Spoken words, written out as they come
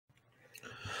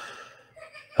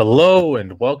Hello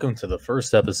and welcome to the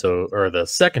first episode, or the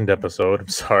second episode, I'm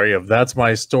sorry, of That's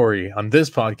My Story. On this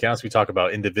podcast, we talk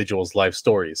about individuals' life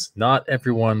stories. Not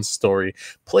everyone's story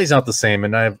plays out the same,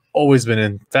 and I've always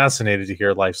been fascinated to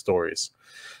hear life stories.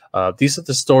 These are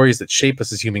the stories that shape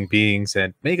us as human beings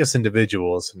and make us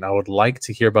individuals, and I would like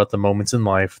to hear about the moments in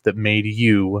life that made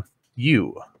you,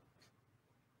 you.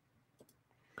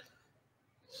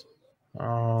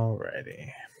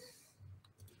 Alrighty.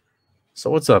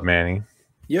 So what's up, Manny?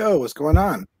 Yo, what's going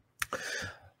on?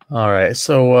 All right,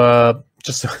 so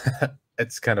just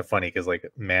it's kind of funny because like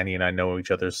Manny and I know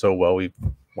each other so well. We've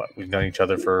known each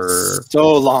other for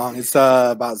so long. It's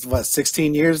about what,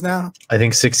 16 years now? I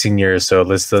think 16 years. So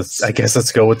let's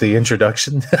go with the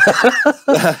introduction.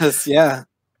 Yeah.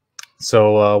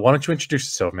 So why don't you introduce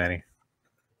yourself, Manny?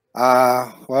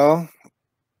 Well,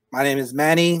 my name is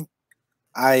Manny.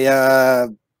 I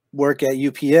work at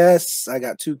UPS. I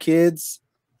got 2 kids.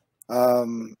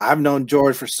 I've known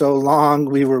George for so long.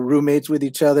 We were roommates with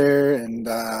each other, and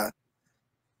right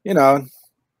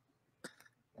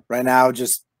now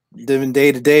just living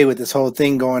day to day with this whole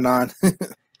thing going on.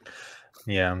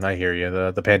 Yeah, I hear you.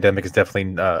 The pandemic is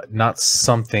definitely not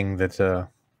something that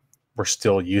we're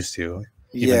still used to,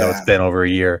 even though it's been over a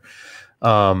year.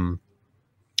 Oh,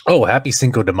 happy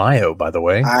Cinco de Mayo, by the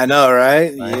way. I know,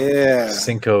 right? Yeah.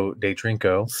 Cinco de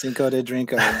Drinko. Cinco de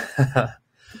Drinko.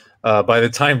 By the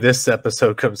time this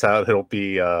episode comes out, it'll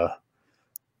be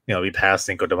be past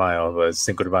Cinco de Mayo, but it's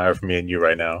Cinco de Mayo for me and you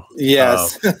right now.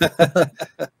 Yes.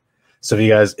 So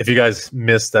if you guys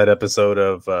missed that episode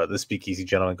of the Speakeasy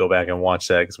Gentleman, go back and watch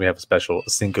that because we have a special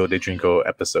Cinco de Drinko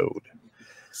episode.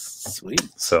 Sweet.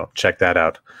 So check that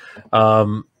out.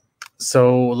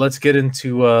 So let's get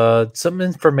into some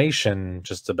information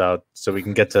so we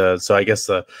can get to. So I guess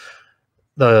the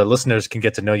listeners can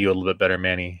get to know you a little bit better,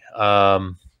 Manny.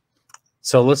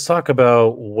 So let's talk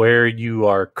about where you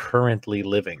are currently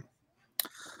living.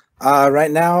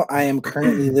 Right now, I am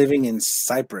currently living in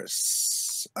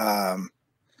Cyprus.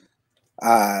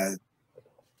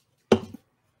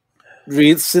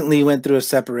 Recently went through a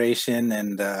separation,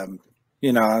 and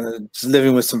just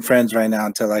living with some friends right now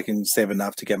until I can save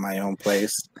enough to get my own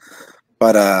place.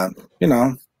 But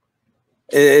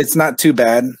it's not too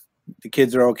bad. The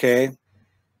kids are okay.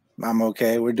 I'm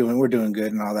okay. We're doing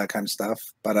good and all that kind of stuff.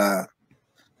 But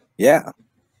yeah.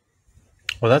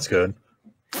 Well, that's good.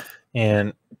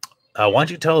 And why don't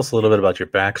you tell us a little bit about your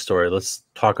backstory? Let's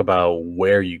talk about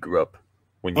where you grew up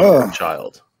when you were a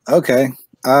child. Okay.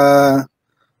 Well,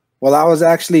 I was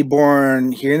actually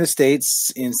born here in the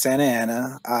States in Santa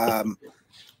Ana.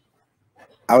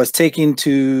 I was taken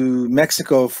to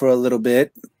Mexico for a little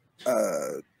bit.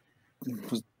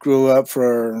 Grew up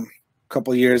for a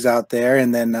couple years out there,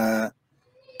 and then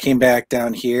came back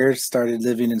down here, started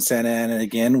living in Santa Ana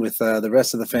again with the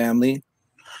rest of the family.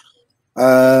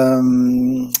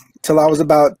 Till I was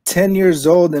about 10 years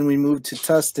old, and we moved to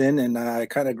Tustin, and I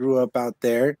kind of grew up out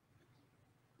there.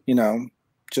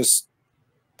 Just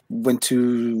went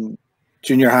to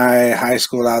junior high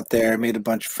school out there, made a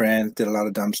bunch of friends, did a lot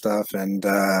of dumb stuff, and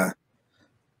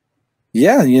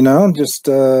just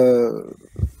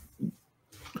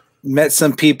met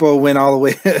some people, went all the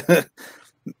way.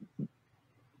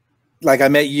 Like I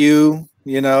met you,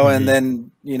 and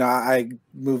then, I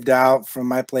moved out from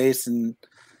my place, and,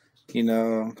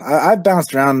 I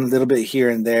bounced around a little bit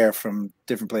here and there from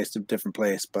different place to different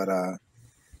place, but okay.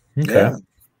 Yeah.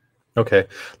 Okay.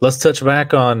 Let's touch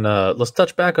back on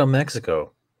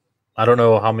Mexico. I don't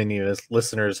know how many of us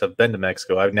listeners have been to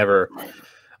Mexico. I've never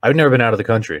been out of the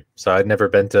country. So I've never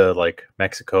been to like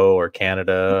Mexico or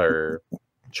Canada or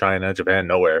China, Japan,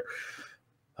 nowhere.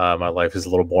 My life is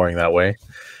a little boring that way.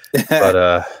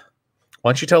 But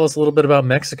why don't you tell us a little bit about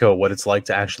Mexico, what it's like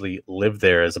to actually live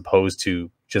there as opposed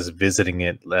to just visiting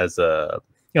it as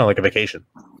like a vacation?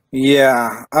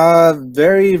 Yeah,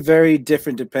 very, very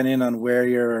different depending on where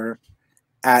you're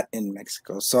at in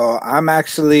Mexico. So my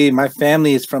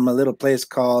family is from a little place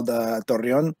called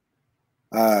Torreon,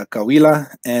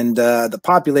 Coahuila, and the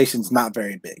population's not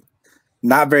very big.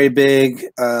 Not very big.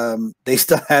 They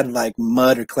still had like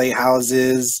mud or clay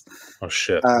houses. Oh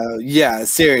shit. Yeah,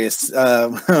 serious.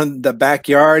 The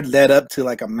backyard led up to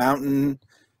like a mountain,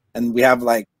 and we have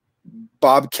like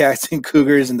bobcats and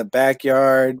cougars in the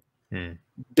backyard.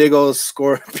 Big old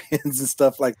scorpions and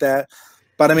stuff like that.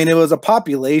 But I mean, it was a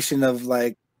population of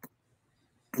like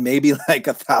maybe like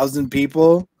 1,000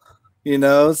 people,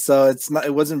 so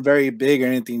it wasn't very big or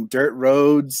anything. Dirt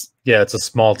roads. Yeah, it's a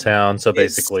small town, so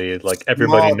basically like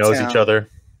everybody knows each other.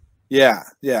 Yeah,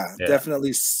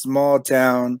 definitely small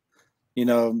town.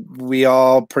 We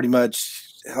all pretty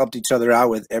much helped each other out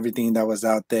with everything that was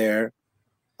out there.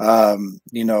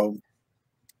 You know,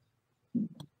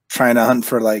 trying to hunt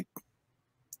for like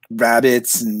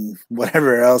rabbits and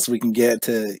whatever else we can get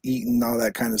to eat and all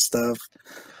that kind of stuff.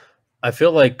 I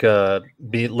feel like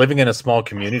living in a small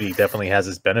community definitely has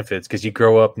its benefits because you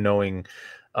grow up knowing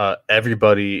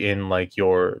everybody in like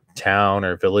your town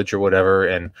or village or whatever,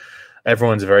 and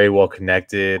everyone's very well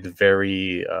connected,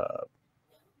 very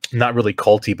not really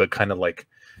culty, but kind of like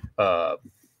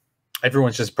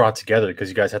everyone's just brought together because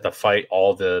you guys have to fight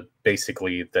all the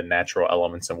basically the natural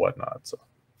elements and whatnot. So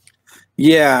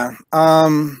yeah,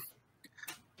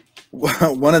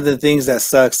 one of the things that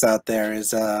sucks out there is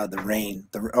the rain.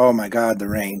 Oh my God, the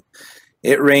rain.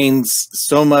 It rains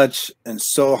so much and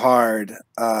so hard.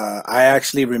 I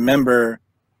actually remember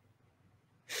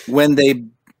when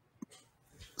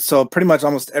so pretty much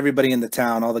almost everybody in the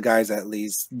town, all the guys at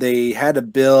least, they had to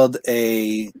build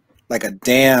like a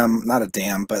dam, not a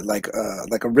dam, but like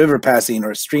a river passing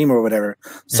or a stream or whatever.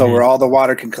 So where all the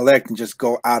water can collect and just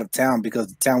go out of town because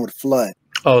the town would flood.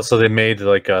 Oh, so they made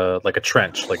like a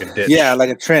trench, like a ditch. Yeah, like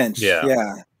a trench.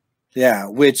 Yeah. Yeah.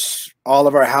 Which all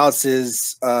of our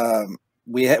houses,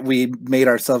 we made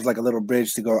ourselves like a little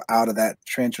bridge to go out of that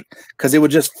trench because it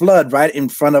would just flood right in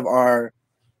front of our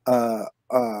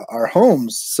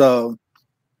homes. So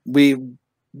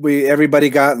everybody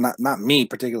got not me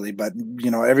particularly, but you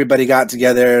know, everybody got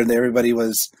together and everybody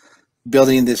was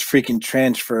building this freaking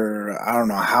trench for I don't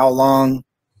know how long.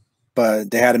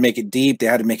 But they had to make it deep. They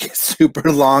had to make it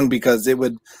super long because it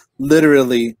would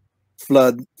literally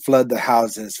flood the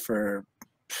houses for.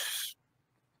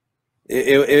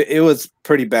 It was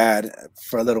pretty bad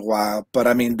for a little while, but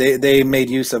I mean they made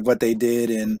use of what they did,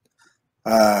 and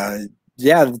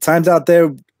yeah, the times out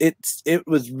there it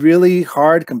was really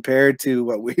hard compared to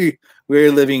what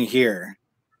we're living here,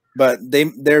 but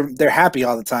they're happy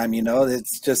all the time. You know,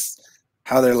 it's just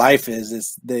how their life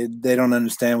is. They don't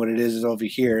understand what it is over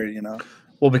here, you know.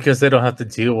 Well, because they don't have to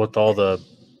deal with all the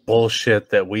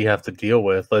bullshit that we have to deal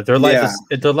with. Like their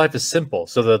life is simple.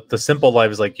 So the simple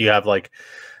life is like you have like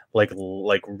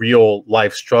real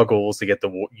life struggles. You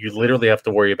literally have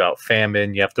to worry about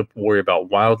famine. You have to worry about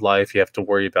wildlife. You have to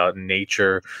worry about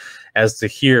nature. As to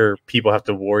here, people have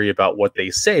to worry about what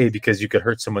they say because you could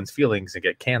hurt someone's feelings and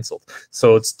get canceled.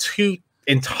 So it's two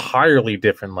entirely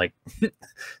different like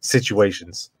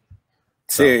situations.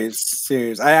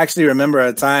 Serious. I actually remember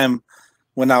a time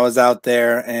when I was out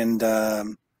there and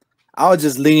I was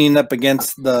just leaning up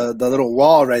against the little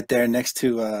wall right there next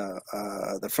to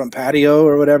the front patio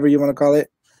or whatever you want to call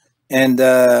it. And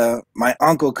my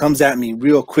uncle comes at me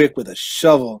real quick with a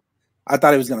shovel. I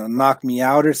thought he was going to knock me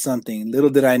out or something.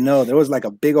 Little did I know there was like a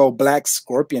big old black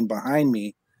scorpion behind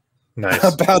me. Nice.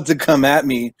 About to come at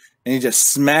me. And he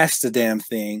just smashed the damn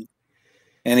thing.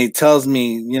 And he tells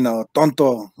me, you know,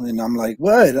 tonto. And I'm like,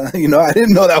 what? You know, I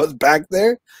didn't know that was back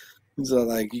there. And so,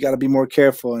 like, you got to be more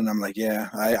careful. And I'm like, yeah,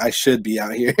 I should be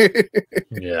out here.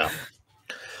 Yeah.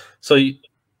 So you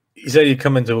said you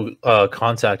come into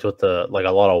contact with a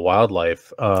lot of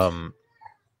wildlife.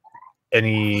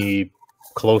 Any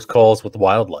close calls with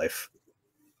wildlife?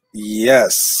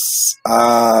 Yes.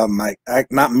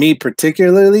 Not me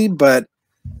particularly, but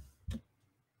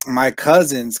my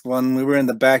cousins, when we were in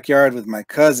the backyard with my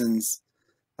cousins,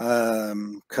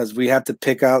 because we have to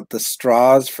pick out the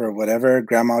straws for whatever.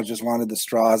 Grandma just wanted the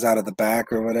straws out of the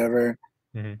back or whatever.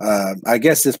 I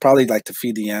guess it's probably like to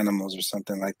feed the animals or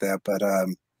something like that. But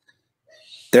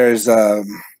there's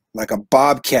like a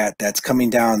bobcat that's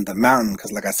coming down the mountain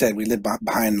because, like I said, we live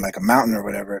behind like a mountain or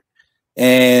whatever.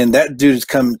 And that dude's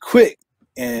coming quick.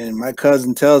 And my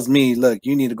cousin tells me, look,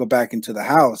 you need to go back into the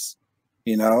house,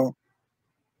 you know.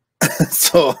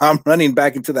 So I'm running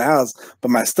back into the house, but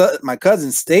my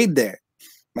cousin stayed there.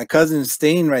 My cousin's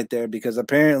staying right there because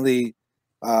apparently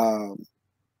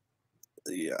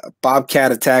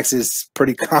bobcat attacks is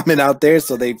pretty common out there,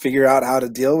 so they figure out how to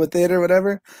deal with it or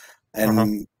whatever.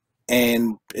 And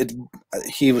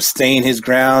he was staying his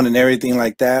ground and everything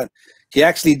like that. He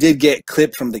actually did get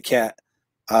clipped from the cat,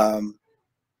 like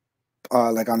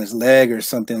on his leg or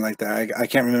something like that. I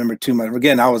can't remember too much.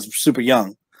 Again, I was super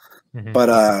young. But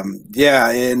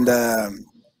yeah, and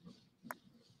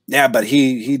yeah, but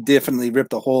he definitely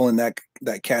ripped a hole in that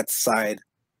cat's side.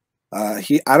 I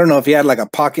don't know if he had like a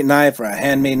pocket knife or a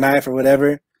handmade knife or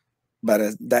whatever, but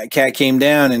that cat came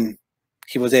down and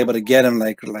he was able to get him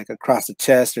like across the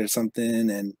chest or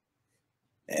something,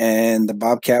 and the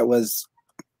bobcat was,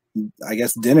 I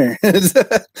guess, dinner.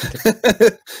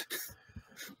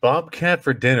 Bobcat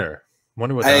for dinner.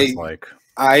 Wonder what that's like.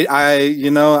 I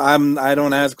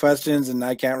don't ask questions and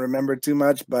I can't remember too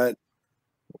much, but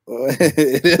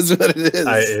it is what it is.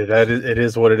 It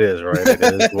is what it is, right? It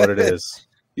is what it is.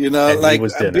 You know, and like he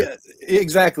was dinner.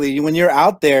 exactly. When you're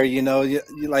out there, you know,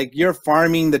 like you're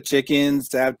farming the chickens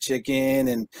to have chicken,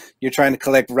 and you're trying to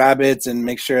collect rabbits and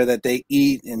make sure that they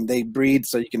eat and they breed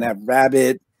so you can have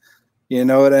rabbit. You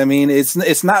know what I mean?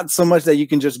 It's not so much that you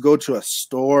can just go to a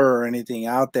store or anything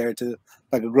out there, to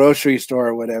like a grocery store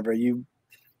or whatever. You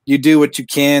do what you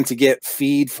can to get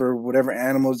feed for whatever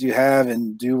animals you have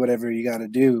and do whatever you got to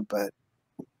do. But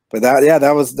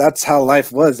that's how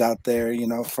life was out there, you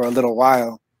know, for a little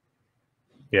while.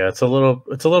 Yeah, it's a little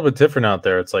bit different out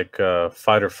there. It's like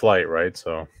fight or flight, right?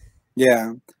 So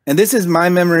yeah. And this is my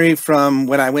memory from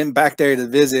when I went back there to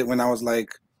visit when I was like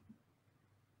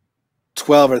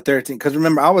 12 or 13. Because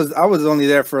remember, I was only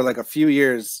there for like a few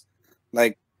years,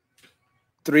 like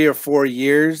 3 or 4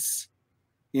 years.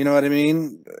 You know what I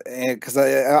mean? And because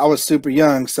I was super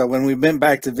young, so when we went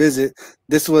back to visit,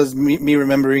 this was me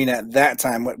remembering at that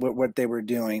time what they were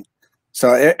doing.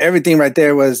 So everything right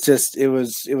there was just it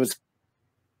was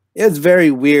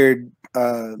very weird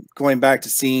going back to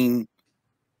seeing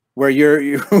where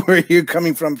where you're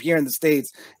coming from here in the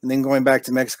States, and then going back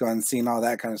to Mexico and seeing all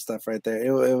that kind of stuff right there.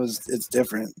 It's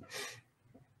different.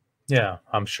 yeah,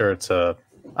 I'm sure it's different.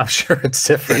 It's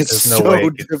There's no so way.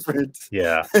 different.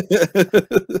 Yeah.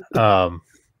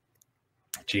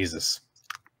 Jesus.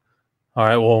 All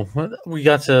right. Well, we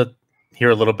got to hear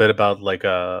a little bit about like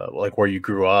where you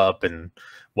grew up and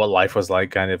what life was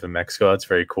like kind of in Mexico. That's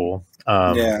very cool.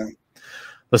 Yeah.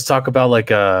 Let's talk about like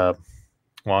well,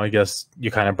 I guess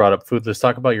you kind of brought up food. Let's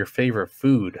talk about your favorite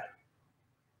food.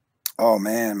 Oh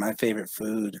man, my favorite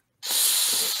food.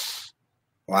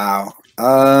 Wow.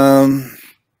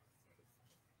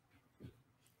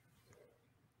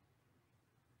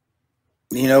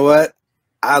 You know what?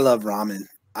 I love ramen.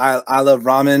 I love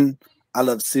ramen. I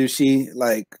love sushi.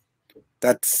 Like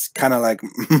that's kind of like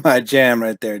my jam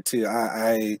right there too.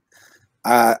 I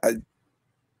I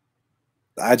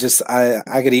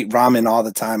could eat ramen all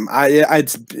the time.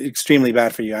 It's extremely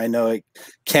bad for you. I know it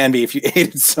can be if you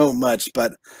ate it so much,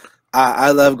 but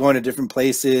I love going to different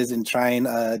places and trying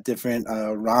different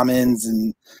ramens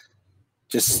and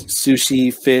just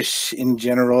sushi, fish in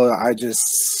general. I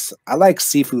like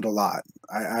seafood a lot.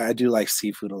 I do like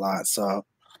seafood a lot. So,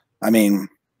 I mean,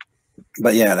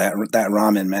 but yeah, that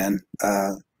ramen, man.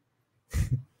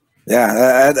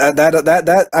 Yeah,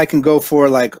 that I can go for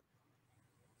like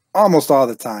almost all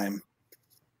the time.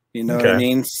 You know what I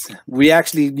mean? We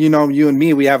actually, you know, you and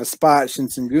me, we have a spot,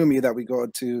 Shinsengumi, that we go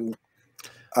to.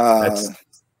 It's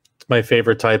my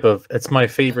favorite type of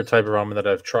ramen that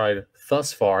I've tried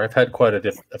thus far. I've had quite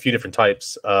a few different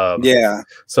types. Yeah.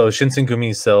 So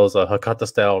Shinsengumi sells a Hakata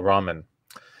style ramen.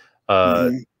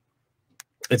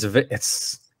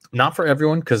 It's not for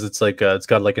everyone because it's like it's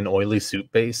got like an oily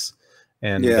soup base,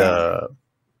 and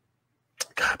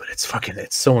God, but it's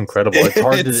so incredible. It's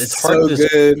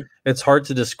hard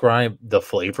to describe the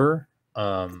flavor.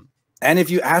 And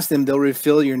if you ask them, they'll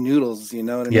refill your noodles. You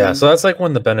know what I mean? Yeah, so that's like one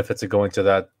of the benefits of going to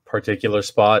that particular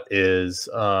spot is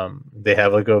they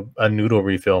have like a noodle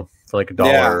refill for like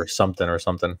 $1 or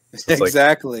something. So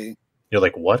exactly. Like, you're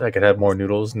like, what? I could have more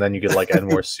noodles, and then you could like add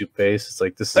more soup base. It's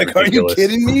like, this is like, ridiculous. Are you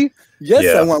kidding me?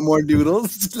 Yes, I want more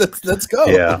noodles. Let's go.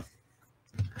 Yeah.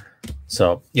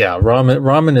 So yeah,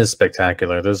 ramen is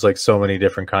spectacular. There's like so many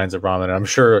different kinds of ramen. I'm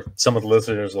sure some of the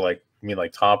listeners are like, you mean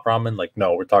like top ramen? Like,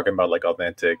 no, we're talking about like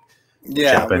authentic,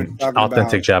 Japanese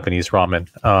ramen.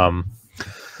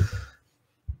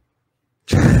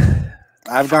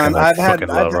 I've had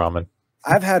ramen.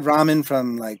 I've had ramen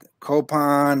from like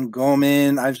Kopan,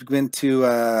 Gomen. I've been to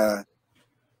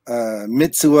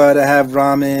Mitsuwa to have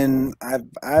ramen.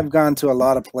 I've gone to a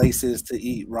lot of places to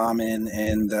eat ramen,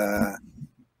 and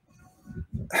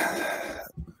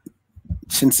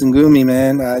Shinsengumi,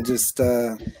 man.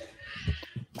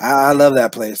 I love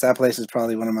that place. That place is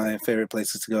probably one of my favorite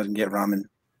places to go and get ramen.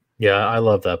 Yeah, I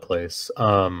love that place.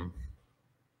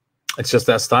 It's just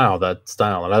that style.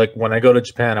 And I like when I go to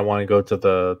Japan, I want to go to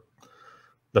the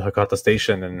Hakata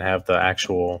station and have the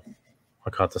actual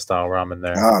Hakata style ramen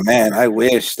there. Oh man, I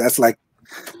wish. That's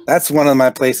one of my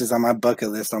places on my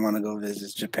bucket list. I want to go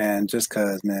visit Japan just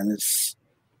cause, man. It's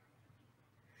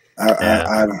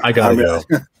I gotta go.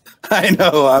 I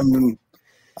know.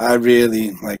 I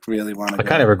really want to. I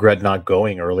kind of regret not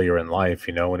going earlier in life.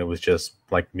 You know, when it was just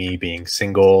like me being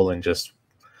single and just.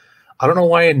 I don't know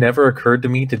why it never occurred to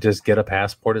me to just get a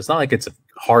passport. It's not like it's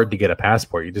hard to get a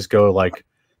passport. You just go like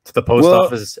to the post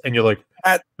office and you're like,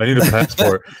 I need a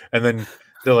passport. And then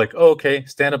they're like, oh, okay,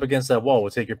 stand up against that wall. We'll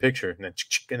take your picture. And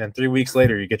then 3 weeks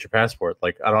later, you get your passport.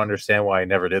 Like, I don't understand why I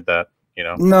never did that, you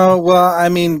know? No, well, I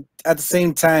mean, at the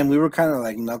same time, we were kind of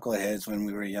like knuckleheads when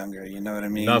we were younger. You know what I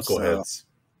mean? Knuckleheads.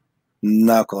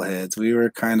 knuckleheads. We were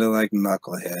kind of like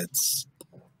knuckleheads.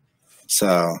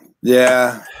 So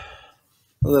yeah,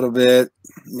 a little bit.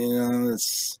 You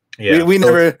know, we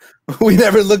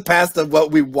never looked past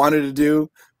what we wanted to do.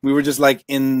 We were just like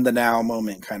in the now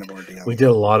moment kind of ordeal. We did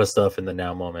a lot of stuff in the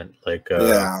now moment. Like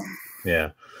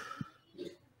yeah.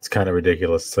 It's kind of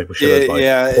ridiculous. It's like we should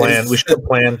have planned. We should have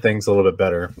planned things a little bit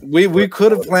better. We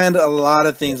could have planned a lot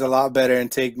of things a lot better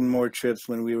and taken more trips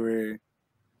when we were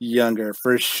younger.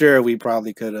 For sure, we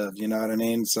probably could have. You know what I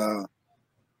mean? So,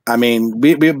 I mean,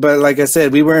 but like I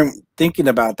said, we weren't thinking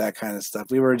about that kind of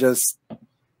stuff. We were just,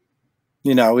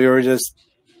 you know,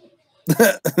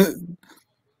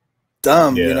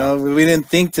 dumb. Yeah. You know, we didn't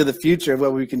think to the future of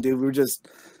what we can do. We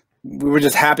were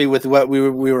just happy with what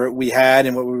we had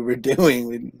and what we were doing.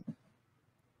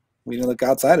 We didn't look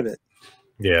outside of it.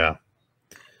 Yeah.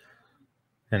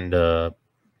 And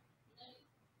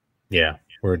yeah,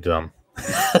 we're dumb.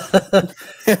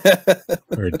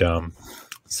 We're dumb.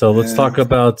 So let's talk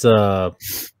about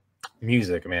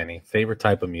music, Manny. Favorite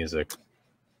type of music?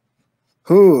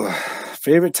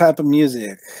 Favorite type of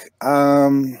music.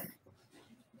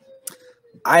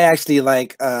 I actually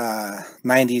like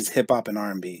 90s hip hop and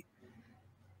R&B.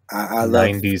 I love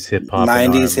 90s hip hop.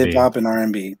 90s hip hop and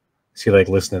R&B. So you like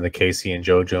listening to Casey and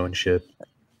JoJo and shit?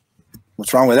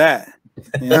 What's wrong with that?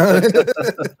 You know?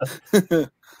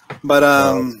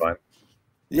 But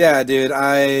yeah, dude.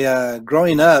 I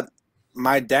growing up,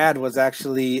 my dad was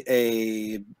actually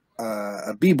a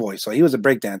b-boy, so he was a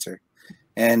breakdancer,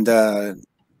 and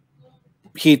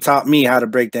he taught me how to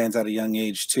breakdance at a young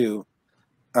age too.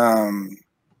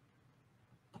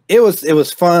 It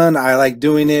was fun. I like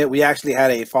doing it. We actually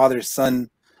had a father-son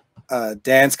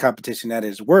dance competition at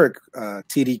his work,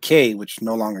 TDK, which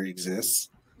no longer exists.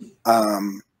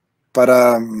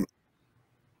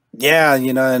 Yeah,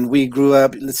 you know, and we grew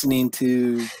up listening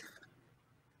to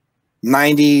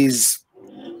 90s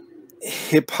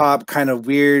hip hop, kind of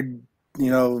weird, you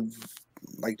know,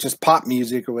 like just pop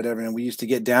music or whatever. And we used to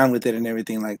get down with it and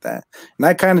everything like that. And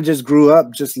I kind of just grew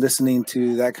up just listening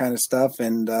to that kind of stuff.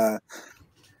 And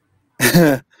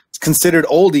it's considered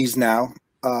oldies now.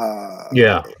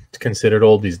 Yeah, it's considered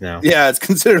oldies now. Yeah, it's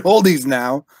considered oldies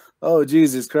now. Oh,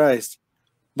 Jesus Christ.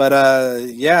 But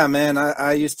yeah, man,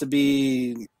 I used to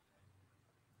be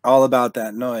all about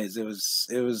that noise. It was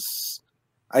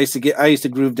I used to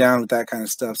groove down with that kind of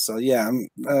stuff. So yeah, I'm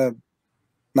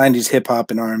 90s hip hop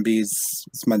and R&B is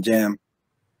my jam.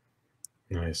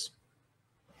 Nice.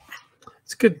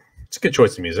 It's a good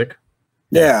choice of music.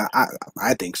 Yeah,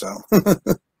 I think so.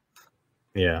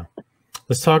 Yeah.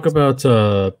 Let's talk about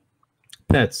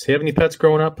pets. You have any pets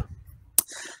growing up?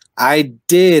 I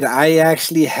did. I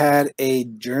actually had a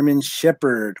German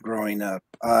Shepherd growing up.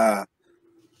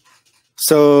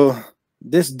 So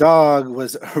this dog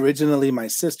was originally my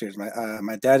sister's.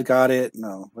 My dad got it.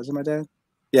 No, was it my dad?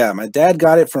 Yeah, my dad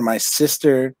got it for my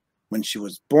sister when she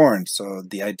was born. So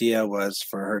the idea was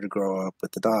for her to grow up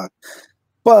with the dog.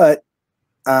 But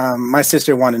my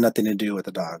sister wanted nothing to do with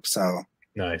the dog. So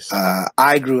nice.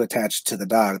 I grew attached to the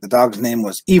dog. The dog's name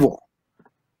was Evil.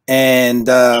 And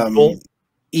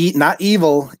not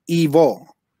evil, evil.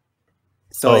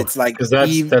 So it's like because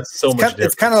that's so much different.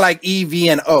 It's kind of like EV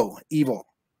and O, evil.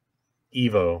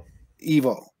 Evo.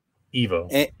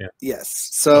 And, yeah. Yes.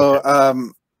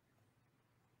 So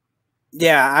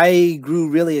yeah, I grew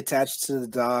really attached to the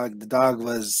dog. The dog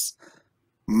was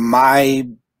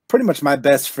pretty much my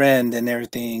best friend and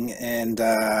everything. And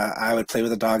I would play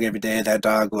with the dog every day. That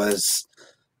dog was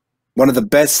one of the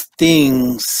best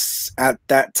things at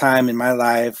that time in my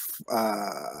life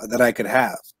that I could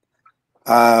have.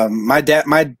 My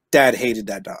dad hated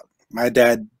that dog. My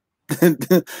dad,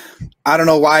 I don't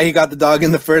know why he got the dog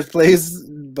in the first place,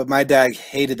 but my dad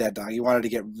hated that dog. He wanted to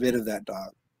get rid of that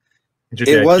dog.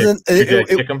 It wasn't.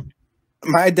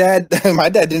 My dad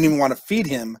didn't even want to feed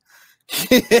him.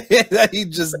 He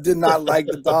just did not like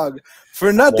the dog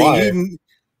for nothing.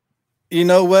 You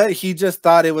know what? He just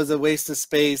thought it was a waste of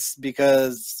space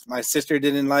because my sister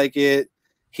didn't like it.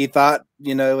 He thought,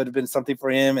 you know, it would have been something for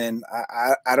him, and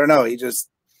I don't know. He just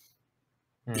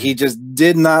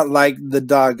did not like the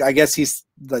dog. I guess he's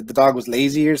like the dog was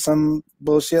lazy or some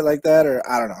bullshit like that, or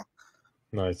I don't know.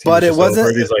 Nice. But it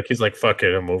wasn't. He's like, fuck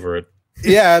it, I'm over it.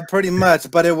 Yeah, pretty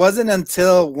much. But it wasn't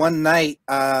until one night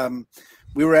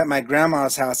we were at my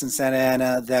grandma's house in Santa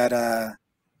Ana that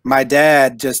my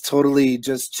dad just totally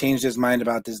changed his mind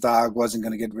about this dog, wasn't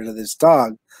going to get rid of this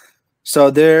dog.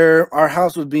 So our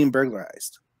house was being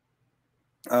burglarized.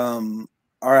 Our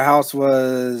house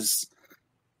was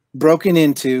broken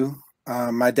into.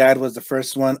 My dad was the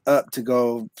first one up to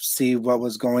go see what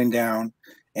was going down.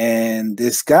 And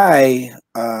this guy,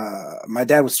 my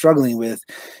dad was struggling with,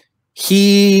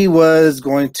 he was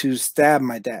going to stab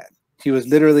my dad. He was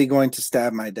literally going to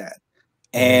stab my dad.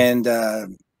 And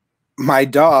my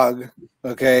dog,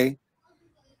 okay,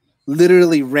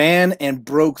 literally ran and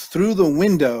broke through the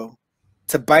window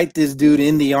to bite this dude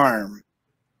in the arm,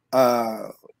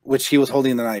 which he was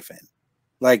holding the knife in.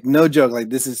 Like, no joke. Like,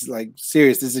 this is like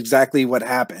serious. This is exactly what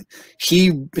happened.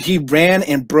 He ran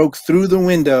and broke through the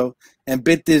window and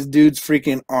bit this dude's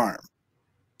freaking arm.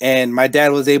 And my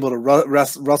dad was able to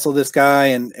rustle this guy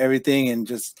and everything and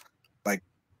just like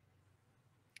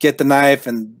get the knife,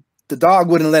 and the dog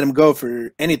wouldn't let him go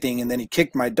for anything. And then he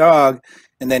kicked my dog,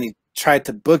 and then he tried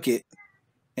to book it.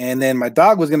 And then my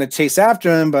dog was going to chase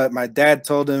after him, but my dad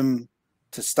told him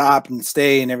to stop and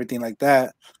stay and everything like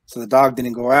that. So the dog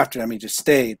didn't go after him. He just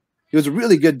stayed. He was a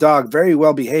really good dog, very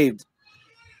well behaved.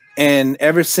 And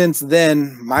ever since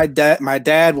then, my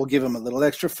dad will give him a little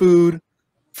extra food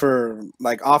for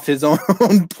like off his own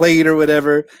plate or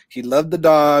whatever. He loved the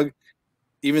dog,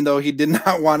 even though he did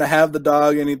not want to have the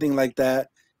dog, anything like that.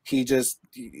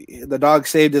 The dog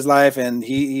saved his life, and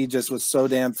he just was so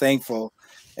damn thankful.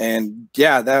 And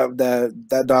yeah,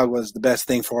 that dog was the best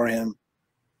thing for him.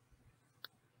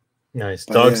 Nice.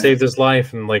 Dog saved his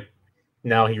life, and like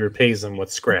now he repays him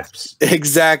with scraps.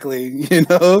 Exactly. You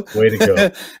know? Way to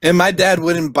go. And my dad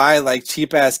wouldn't buy like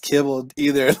cheap ass kibble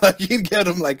either. Like, he'd get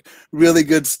him like really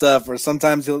good stuff, or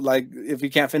sometimes he'll, like, if he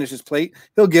can't finish his plate,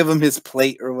 he'll give him his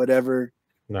plate or whatever.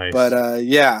 Nice. But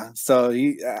yeah, so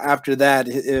after that,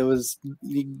 it was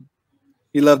he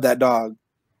loved that dog.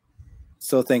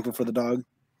 So thankful for the dog.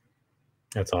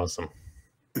 That's awesome.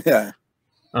 Yeah.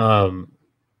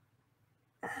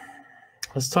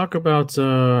 Let's talk about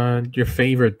your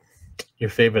favorite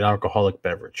alcoholic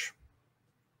beverage.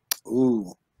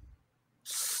 Ooh.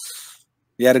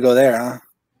 You had to go there, huh?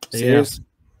 Serious? Yeah.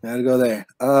 You had to go there.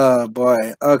 Oh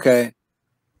boy. Okay.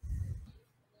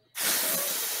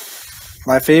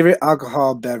 My favorite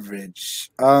alcohol beverage.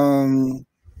 Wow,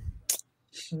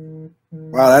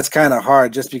 that's kind of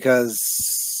hard just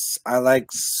because I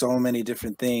like so many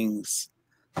different things.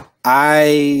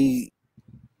 I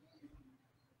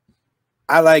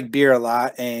like beer a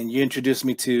lot, and you introduced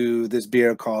me to this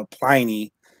beer called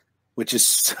Pliny, which is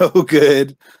so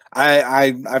good.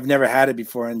 I've never had it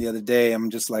before, and the other day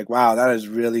I'm just like, wow, that is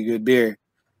really good beer.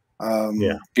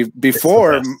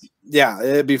 Before,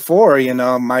 you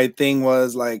know, my thing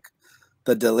was like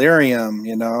the Delirium,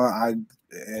 you know,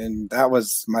 and that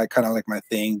was my kind of like my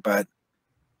thing. But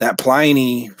that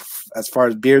Pliny, as far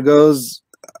as beer goes,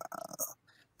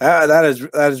 that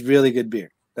is really good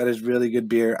beer. That is really good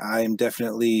beer. I am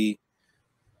definitely,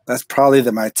 that's probably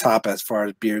my top as far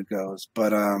as beer goes.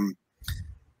 But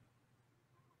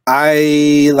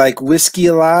I like whiskey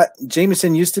a lot.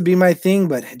 Jameson used to be my thing,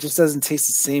 but it just doesn't taste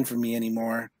the same for me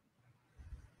anymore.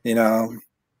 You know,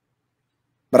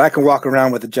 but I can walk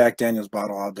around with a Jack Daniel's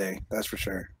bottle all day. That's for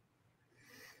sure.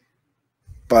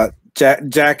 But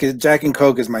Jack and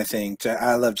Coke is my thing.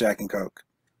 I love Jack and Coke.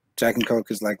 Jack and Coke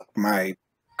is like my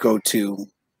go-to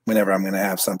whenever I'm going to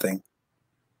have something.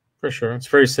 For sure. It's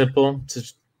very simple. It's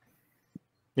just,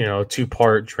 you know, a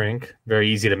 2-part drink. Very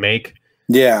easy to make.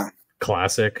 Yeah.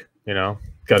 Classic, you know.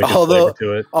 Got a good flavor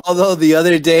to it. Although the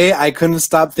other day I couldn't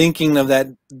stop thinking of that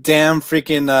damn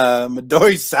freaking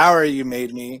Midori sour you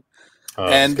made me. Oh,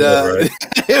 and good, right?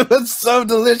 It was so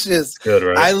delicious. Good,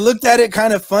 right? I looked at it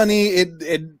kind of funny.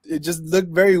 It just looked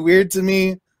very weird to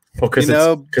me. Well,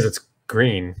 because it's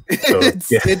green. So,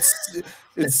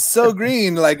 it's so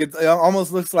green, like it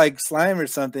almost looks like slime or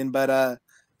something. But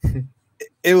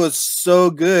it was so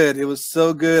good. It was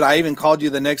so good. I even called you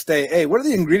the next day. Hey, what are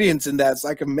the ingredients in that so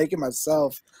I can make it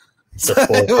myself? It's a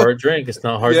 4-part drink. It's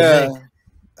not hard to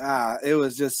make. It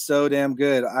was just so damn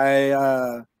good.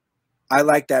 I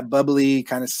like that bubbly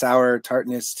kind of sour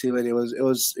tartness to it. It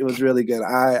was really good.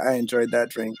 I enjoyed that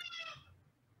drink.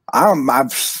 I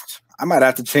might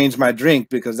have to change my drink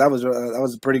because that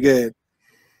was pretty good.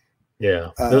 Yeah,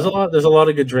 there's a lot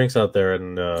of good drinks out there,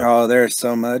 and there's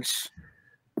so much.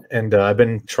 And I've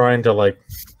been trying to like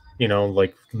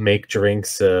make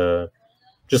drinks,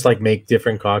 just like make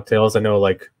different cocktails. I know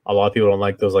like a lot of people don't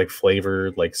like those like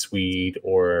flavored, like sweet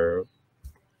or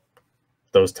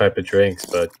those type of drinks,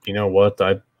 but you know what?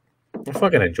 I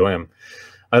fucking enjoy them.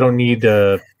 I don't need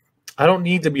to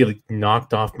be like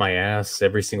knocked off my ass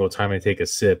every single time I take a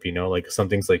sip. You know, like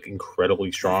something's like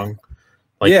incredibly strong.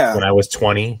 Like when I was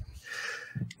 20.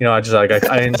 You know, I just like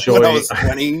I enjoy. When I was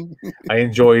 20. I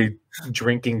enjoy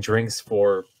drinking drinks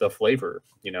for the flavor.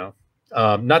 You know,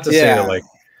 not to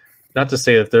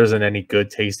say that there isn't any good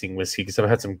tasting whiskey, because I've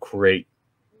had some great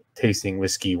tasting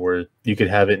whiskey where you could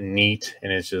have it neat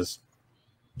and it's just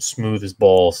smooth as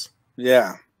balls.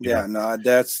 Yeah. You Yeah. know? No,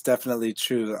 that's definitely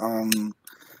true.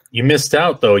 You missed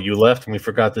out though. You left and we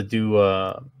forgot to do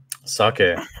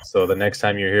sake. So the next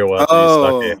time you're here, we'll have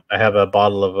to do sake. I have a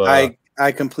bottle of.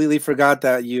 I completely forgot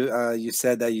that you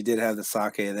said that you did have the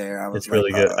sake there. I was it's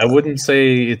really good. I wouldn't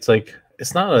say it's like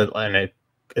it's not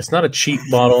a cheap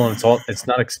bottle and it's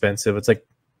not expensive. It's like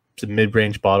it's a mid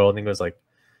range bottle. I think it was like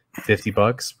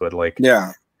 $50, but like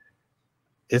yeah,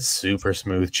 it's super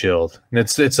smooth chilled, and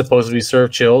it's supposed to be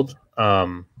served chilled.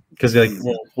 Because like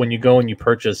when you go and you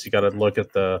purchase, you got to look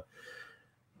at the.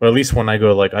 Or at least when I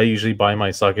go, like I usually buy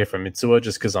my sake from Mitsuwa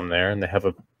just because I'm there and they have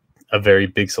a very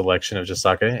big selection of just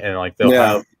sake, and like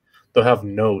they'll have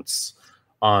notes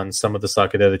on some of the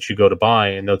sake there that you go to buy,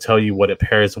 and they'll tell you what it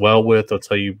pairs well with. They'll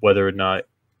tell you whether or not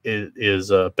it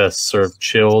is best served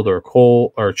chilled or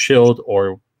cold or chilled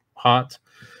or hot.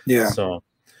 Yeah. So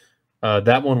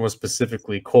that one was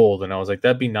specifically cold, and I was like,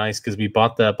 that'd be nice because we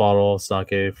bought that bottle of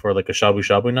sake for like a shabu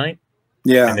shabu night.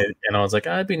 Yeah. And I was like,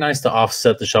 it'd be nice to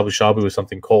offset the shabu shabu with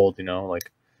something cold,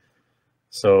 like.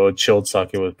 So chilled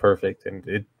sake was perfect,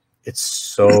 and it's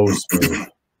so smooth.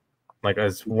 Like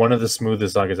it's one of the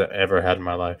smoothest sakes I've ever had in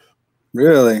my life.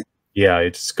 Really? Yeah,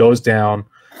 it just goes down.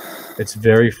 It's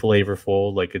very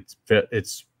flavorful. Like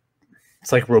it's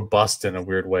like robust in a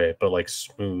weird way, but like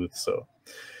smooth. So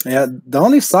yeah, the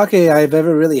only sake I've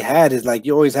ever really had is like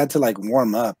you always had to like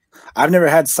warm up. I've never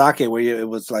had sake where it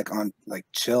was like on like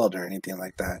chilled or anything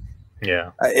like that.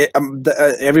 Yeah,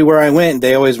 everywhere I went,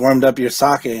 they always warmed up your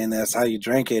sake, and that's how you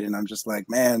drank it. And I'm just like,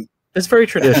 man, it's very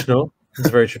traditional. It's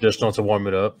very traditional to warm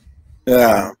it up.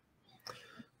 Yeah,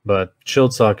 but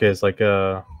chilled sake is like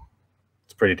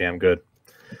it's pretty damn good.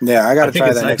 Yeah, I gotta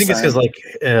try that. I think it's because like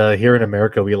here in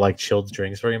America we like chilled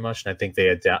drinks very much, and I think they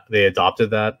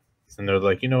adopted that, and they're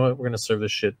like, you know what, we're gonna serve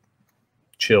this shit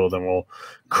chilled, and we'll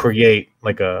create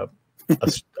like a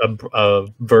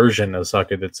version of sake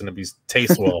that's gonna be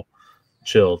taste well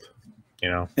chilled.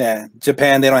 Yeah,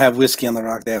 Japan, they don't have whiskey on the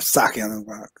rock; they have sake on the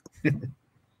rock.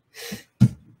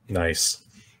 Nice.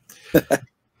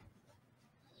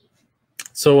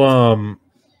 So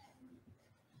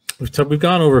we've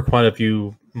gone over quite a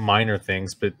few minor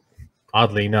things, but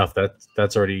oddly enough,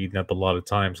 that's already eaten up a lot of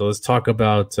time. So let's talk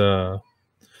about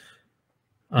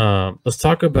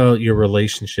your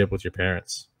relationship with your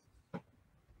parents.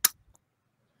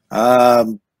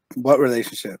 What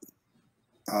relationship?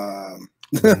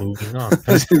 Moving on.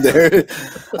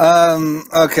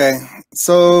 Okay,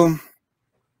 so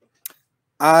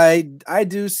I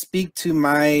do speak to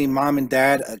my mom and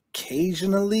dad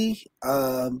occasionally.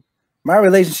 My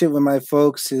relationship with my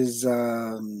folks is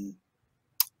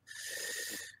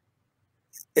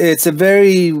it's a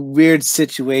very weird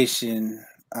situation.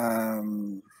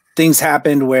 Things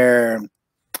happened where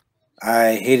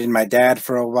I hated my dad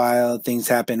for a while. Things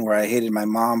happened where I hated my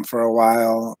mom for a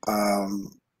while.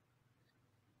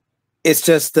 It's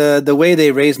just the way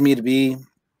they raised me to be,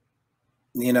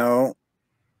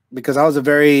 because I was a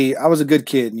good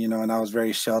kid, and I was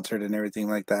very sheltered and everything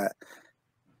like that.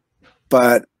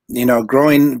 But,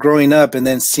 growing up and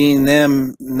then seeing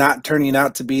them not turning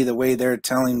out to be the way they're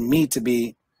telling me to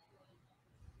be,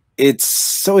 it's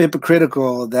so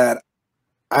hypocritical that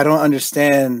I don't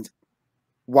understand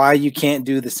why you can't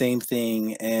do the same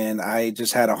thing. And I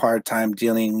just had a hard time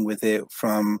dealing with it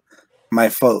from my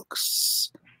folks.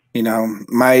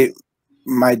 My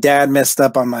dad messed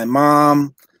up on my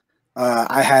mom.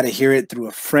 I had to hear it through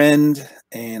a friend,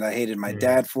 and I hated my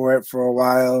dad for it for a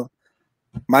while.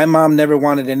 My mom never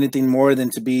wanted anything more than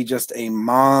to be just a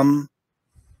mom,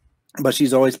 but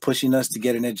she's always pushing us to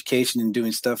get an education and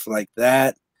doing stuff like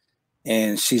that.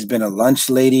 And she's been a lunch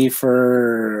lady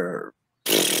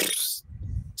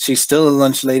she's still a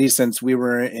lunch lady since we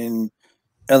were in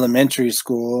elementary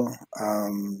school.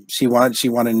 She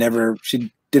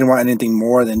didn't want anything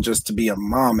more than just to be a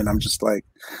mom. And I'm just like,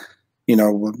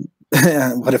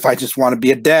 what if I just want to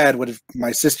be a dad? What if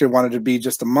my sister wanted to be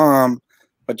just a mom,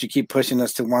 but you keep pushing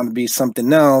us to want to be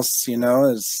something else?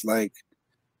 It's like,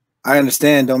 I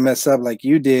understand, don't mess up like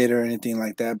you did or anything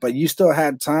like that, but you still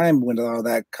had time when all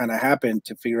that kind of happened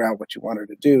to figure out what you wanted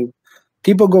to do.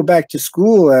 People go back to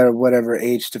school at whatever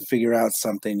age to figure out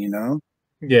something,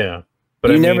 Yeah,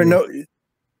 but you never know.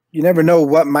 You never know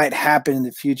what might happen in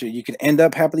the future. You could end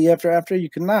up happily ever after. You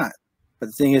could not. But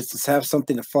the thing is to have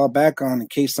something to fall back on in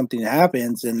case something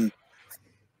happens. And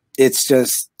it's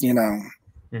just,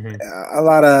 a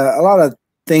lot of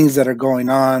things that are going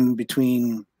on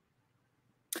between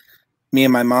me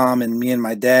and my mom and me and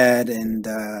my dad. And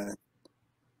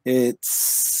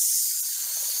it's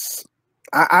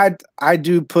I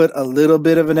do put a little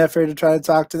bit of an effort to try to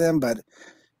talk to them, but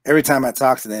every time I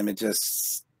talk to them,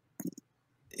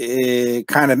 it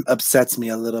kind of upsets me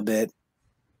a little bit.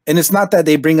 And it's not that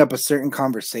they bring up a certain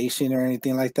conversation or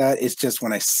anything like that. It's just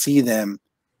when I see them,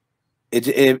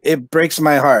 it breaks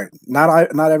my heart. Not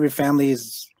every family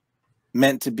is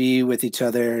meant to be with each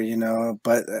other, you know,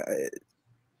 but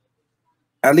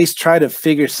at least try to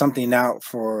figure something out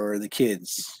for the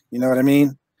kids. You know what I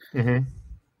mean? Mm-hmm.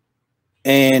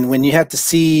 And when you have to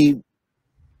see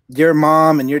your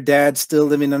mom and your dad still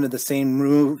living under the same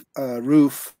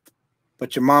roof,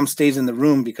 but your mom stays in the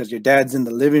room because your dad's in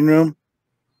the living room,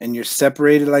 and you're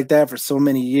separated like that for so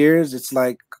many years, it's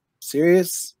like,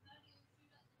 serious?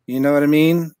 You know what I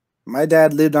mean? My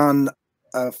dad lived on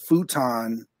a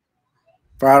futon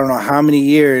for I don't know how many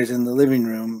years in the living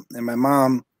room, and my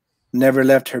mom never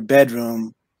left her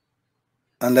bedroom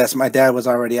unless my dad was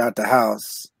already out the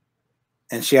house.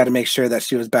 And she had to make sure that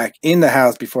she was back in the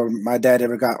house before my dad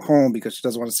ever got home because she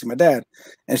doesn't want to see my dad.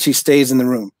 And she stays in the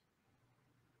room,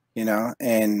 you know?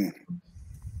 And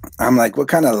I'm like, what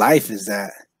kind of life is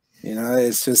that? You know,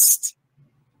 it's just,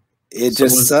 it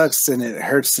just sucks, and it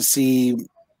hurts to see,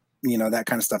 you know, that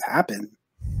kind of stuff happen.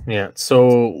 Yeah.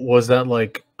 So was that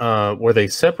like, were they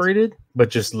separated but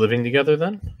just living together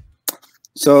then?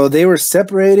 So they were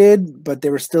separated, but they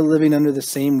were still living under the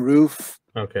same roof.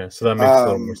 Okay, so that makes a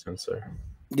little more sense there.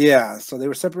 Yeah, so they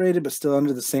were separated, but still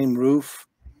under the same roof.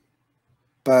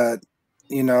 But,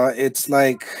 you know, it's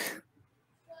like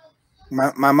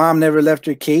my mom never left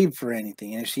her cave for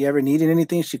anything. And if she ever needed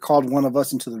anything, she called one of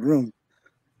us into the room,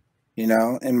 you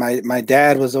know. And my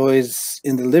dad was always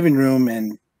in the living room,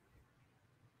 and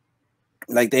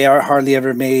like they hardly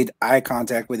ever made eye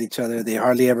contact with each other. They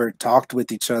hardly ever talked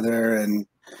with each other. And,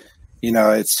 you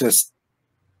know, it's just,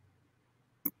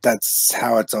 that's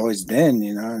how it's always been,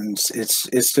 you know. And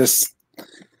it's just,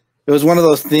 it was one of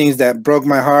those things that broke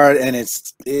my heart, and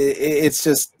it's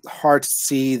just hard to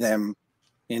see them,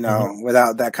 you know,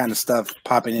 without that kind of stuff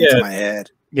popping into my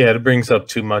head. Yeah, it brings up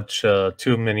too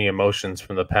many emotions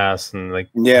from the past, and like,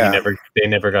 they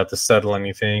never got to settle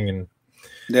anything, and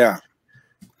it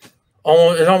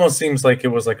almost seems like it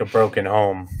was like a broken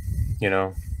home, you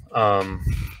know.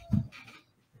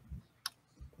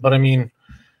 But I mean,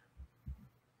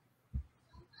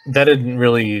 that didn't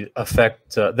really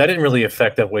affect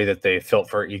that way that they felt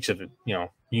for each of, you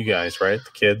know, you guys, right?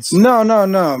 The kids. No.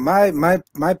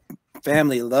 My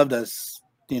family loved us,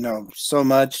 you know, so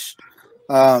much.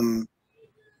 You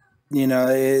know,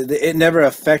 it never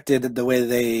affected the way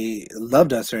they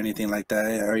loved us or anything like that,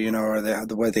 or, you know, or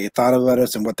the way they thought about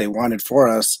us and what they wanted for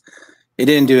us. It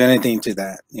didn't do anything to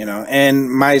that, you know.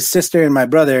 And my sister and my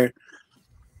brother,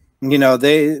 you know,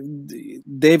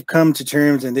 they've come to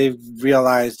terms, and they've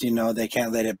realized, you know, they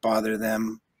can't let it bother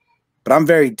them. But I'm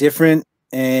very different,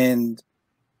 and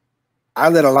I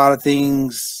let a lot of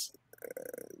things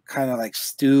kind of like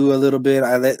stew a little bit.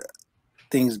 I let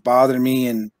things bother me,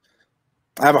 and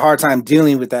I have a hard time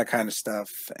dealing with that kind of stuff.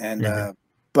 And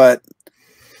but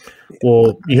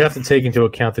well, you have to take into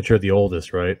account that you're the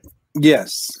oldest, right?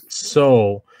 Yes.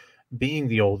 So being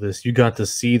the oldest, you got to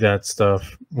see that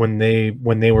stuff when they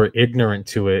were ignorant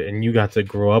to it, and you got to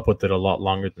grow up with it a lot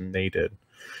longer than they did.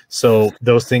 So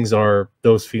those feelings are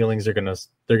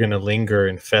gonna linger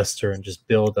and fester and just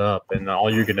build up, and all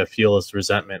you're gonna feel is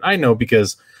resentment. I know,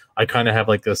 because I kind of have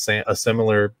like a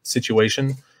similar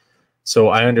situation, so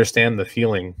I understand the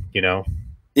feeling, you know.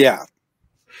 Yeah.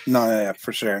 No, yeah,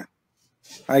 for sure.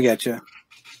 I get you.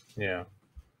 Yeah.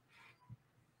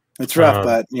 It's rough,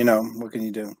 but, you know, what can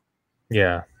you do?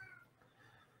 Yeah.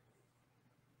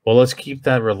 Well, let's keep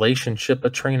that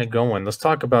relationship train going. Let's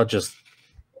talk about just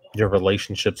your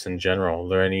relationships in general. Are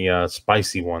there any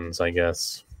spicy ones, I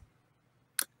guess?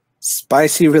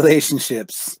 Spicy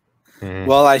relationships.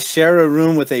 Well, I share a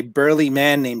room with a burly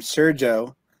man named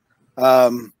Sergio.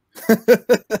 And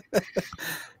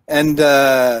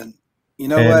you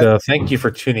know what? Thank you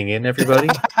for tuning in, everybody.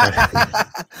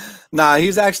 Nah,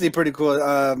 he's actually pretty cool.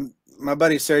 My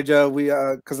buddy Sergio, we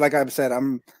because like I said,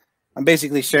 I'm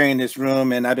basically sharing this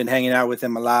room, and I've been hanging out with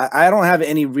him a lot. I don't have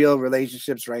any real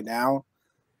relationships right now.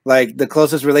 Like, the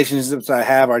closest relationships I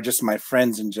have are just my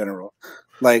friends in general.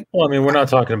 Like, well, I mean, we're not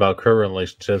talking about current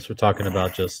relationships. We're talking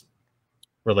about just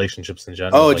relationships in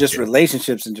general. Oh, like, just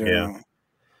relationships in general. Yeah.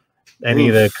 Any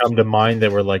that come to mind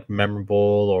that were like memorable,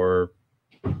 or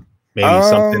maybe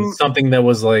something that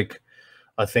was like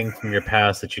a thing from your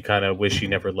past that you kind of wish you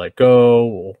never let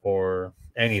go, or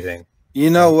anything?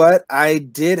 You know what? I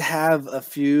did have a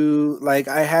few, like,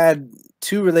 I had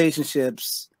 2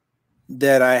 relationships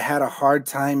that I had a hard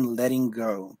time letting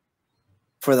go.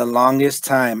 for the longest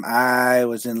time, I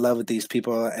was in love with these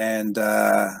people, and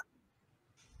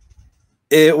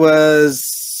it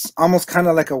was almost kind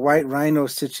of like a White Rhino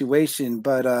situation,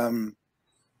 but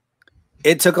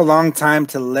it took a long time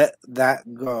to let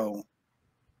that go.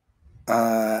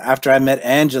 After I met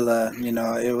Angela, you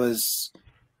know,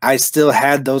 I still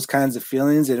had those kinds of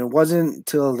feelings, and it wasn't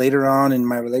until later on in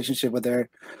my relationship with her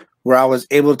where I was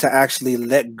able to actually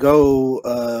let go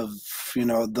of, you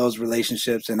know, those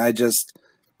relationships. And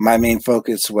my main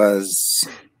focus was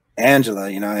Angela,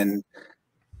 you know, and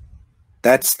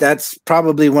that's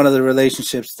probably one of the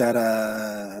relationships that,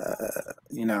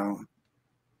 you know,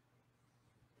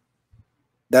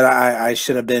 that I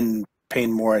should have been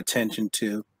paying more attention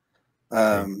to.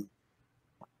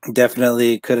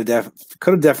 Definitely could have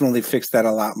definitely fixed that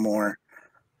a lot more.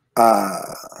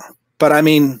 But I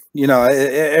mean, you know,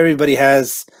 everybody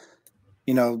has,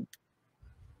 you know,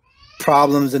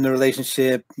 problems in the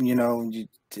relationship, you know,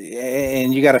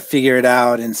 and you got to figure it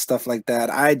out and stuff like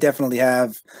that. I definitely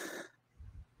have,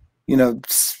 you know,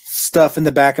 stuff in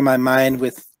the back of my mind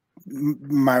with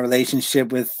my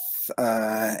relationship with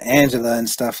Angela and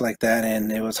stuff like that,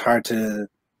 and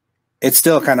it's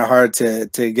still kind of hard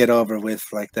to get over with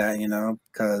like that, you know,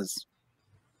 because,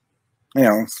 you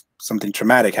know, something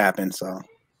traumatic happened. So,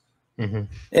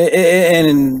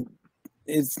 and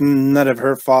it's none of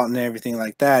her fault and everything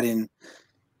like that. And,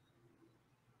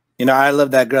 you know, I love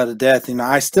that girl to death. You know,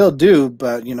 I still do,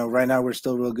 but, you know, right now we're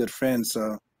still real good friends.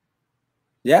 So,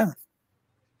 yeah.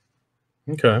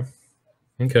 Okay.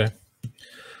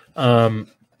 So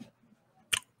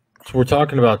we're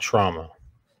talking about trauma.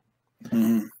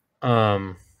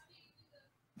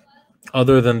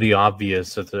 Other than the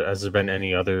obvious, has there been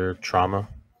any other trauma?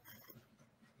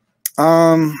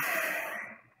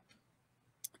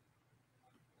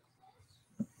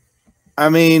 I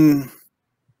mean,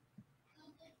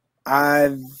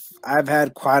 I've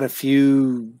had quite a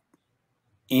few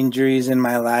injuries in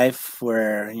my life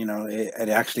where, you know, it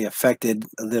actually affected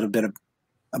a little bit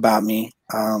about me.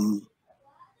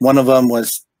 One of them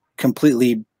was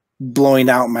completely blowing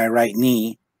out my right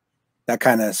knee. That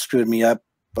kind of screwed me up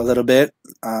a little bit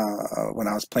when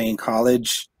I was playing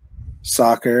college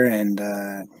soccer, and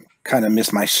kind of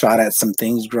missed my shot at some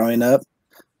things growing up,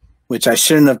 which I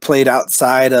shouldn't have played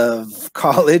outside of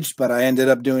college, but I ended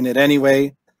up doing it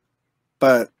anyway.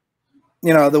 But,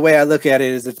 you know, the way I look at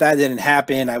it is if that didn't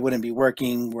happen, I wouldn't be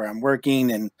working where I'm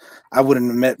working, and I wouldn't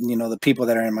have met, you know, the people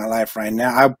that are in my life right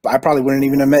now. I probably wouldn't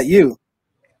even have met you.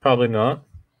 Probably not.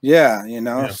 Yeah, you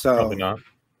know, yeah, so probably not.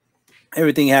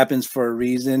 Everything happens for a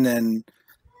reason, and,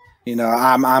 you know,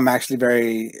 I'm actually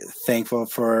very thankful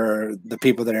for the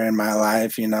people that are in my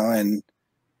life, you know, and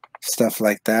stuff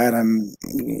like that.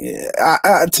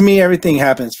 To me, everything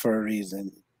happens for a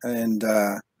reason, and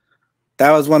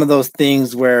that was one of those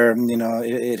things where, you know,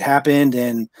 it happened,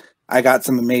 and I got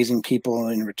some amazing people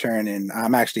in return, and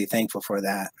I'm actually thankful for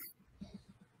that.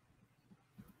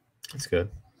 That's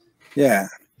good. Yeah,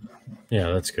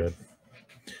 that's good.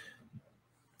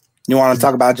 You want to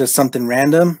talk about just something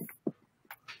random?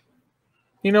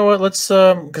 You know what? Let's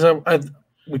because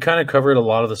we kind of covered a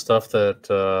lot of the stuff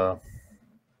that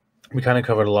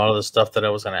I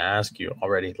was going to ask you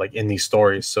already, like in these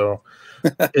stories. So,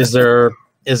 is there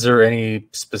any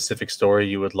specific story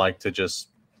you would like to just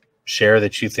share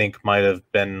that you think might have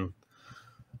been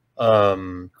a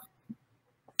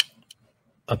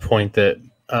point that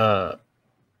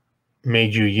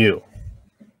made you?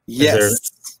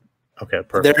 Yes. Okay,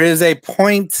 perfect. There is a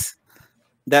point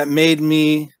that made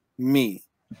me,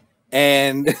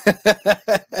 and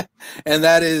and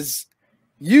that is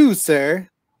you, sir.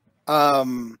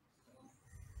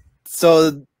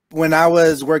 So when I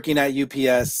was working at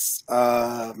UPS,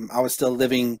 I was still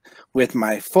living with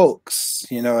my folks.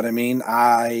 You know what I mean?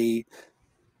 I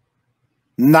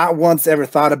not once ever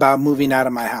thought about moving out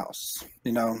of my house.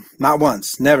 You know, not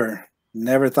once, never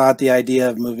thought the idea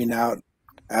of moving out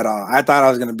at all. I thought I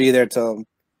was going to be there till,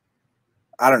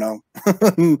 I don't know,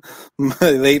 my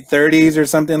late 30s or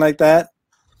something like that.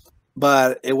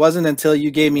 But it wasn't until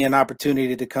you gave me an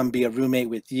opportunity to come be a roommate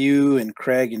with you and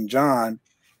Craig and John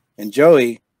and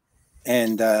Joey,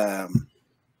 and I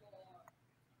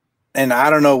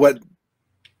don't know what,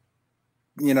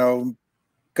 you know,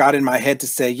 got in my head to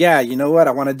say, yeah, you know what,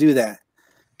 I want to do that.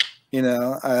 You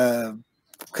know,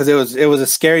 because it was a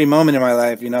scary moment in my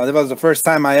life. You know, that was the first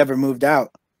time I ever moved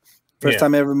out.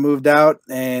 Time I ever moved out,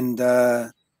 and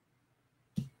I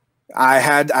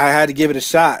had to give it a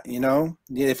shot. You know,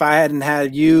 if I hadn't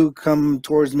had you come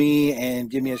towards me and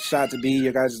give me a shot to be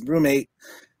your guys' roommate,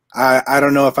 I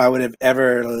don't know if I would have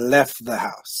ever left the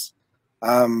house.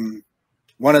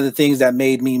 one of the things that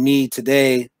made me me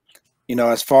today, you know,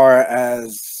 as far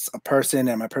as a person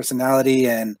and my personality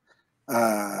and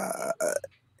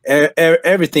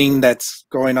everything that's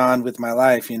going on with my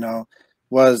life, you know,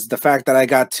 was the fact that I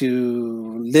got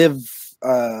to live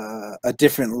a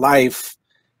different life,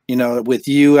 you know, with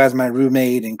you as my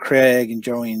roommate and Craig and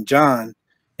Joey and John.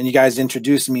 And you guys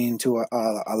introduced me into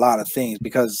a lot of things,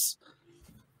 because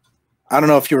I don't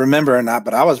know if you remember or not,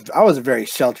 but I was a very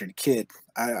sheltered kid.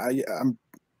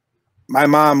 My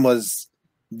mom was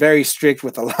very strict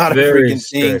with a lot of freaking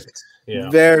things. Yeah.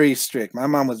 Very strict. My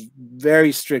mom was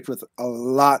very strict with a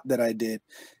lot that I did,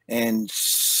 and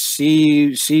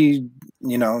she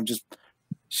you know, just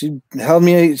she held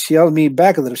me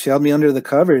back a little. She held me under the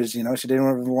covers. You know, she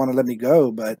didn't want to let me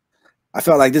go, but I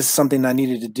felt like this is something I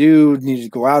needed to do. Needed to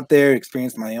go out there,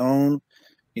 experience my own.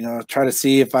 You know, try to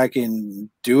see if I can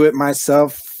do it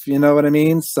myself. You know what I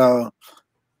mean? So,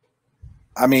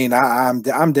 I mean, I'm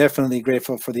definitely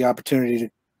grateful for the opportunity to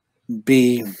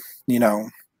be, you know,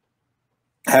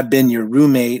 have been your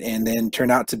roommate and then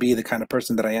turn out to be the kind of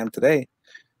person that I am today.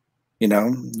 You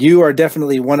know, you are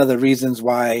definitely one of the reasons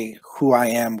why I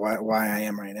am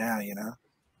right now, you know.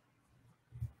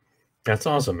 That's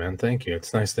awesome, man. Thank you.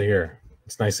 It's nice to hear.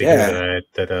 It's nice to hear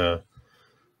that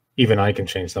even I can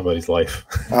change somebody's life.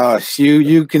 Oh,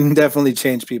 you can definitely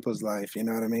change people's life, you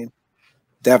know what I mean?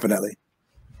 Definitely.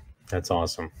 That's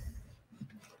awesome.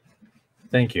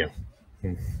 Thank you.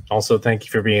 Also, thank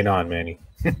you for being on, Manny.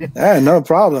 Yeah, no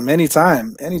problem.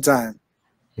 Anytime.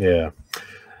 Yeah.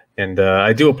 And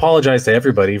I do apologize to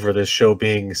everybody for this show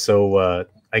being so,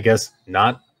 I guess,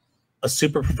 not a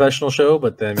super professional show,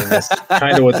 but then I mean, that's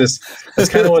kind of what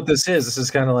this is. This is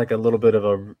kind of like a little bit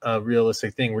of a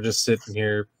realistic thing. We're just sitting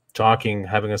here talking,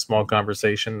 having a small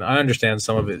conversation. I understand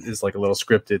some of it is like a little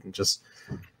scripted and just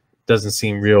doesn't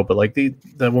seem real, but like the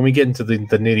when we get into the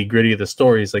nitty gritty of the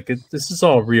stories, like this is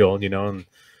all real, you know. And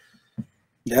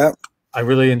yeah, I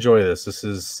really enjoy this. This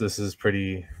is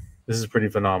pretty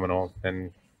phenomenal.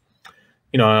 And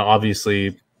you know,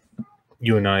 obviously,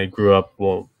 you and I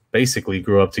basically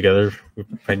grew up together. We've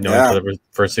known each other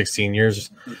for 16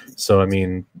 years, so I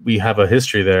mean, we have a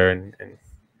history there, and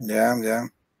yeah.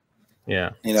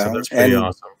 You know, so that's pretty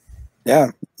awesome.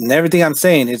 Yeah, and everything I'm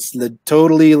saying, it's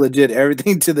totally legit.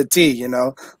 Everything to the T, you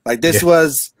know. Like this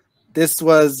was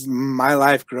my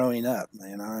life growing up,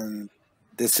 you know, and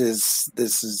this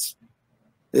is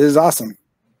awesome.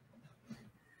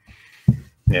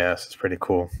 Yeah, this is pretty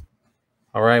cool.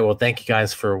 All right, well, thank you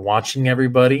guys for watching,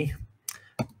 everybody.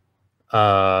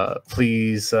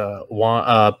 Please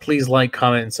like,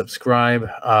 comment, and subscribe.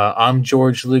 I'm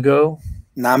George Lugo.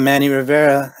 And I'm Manny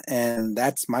Rivera, and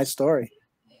that's my story.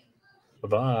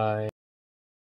 Bye-bye.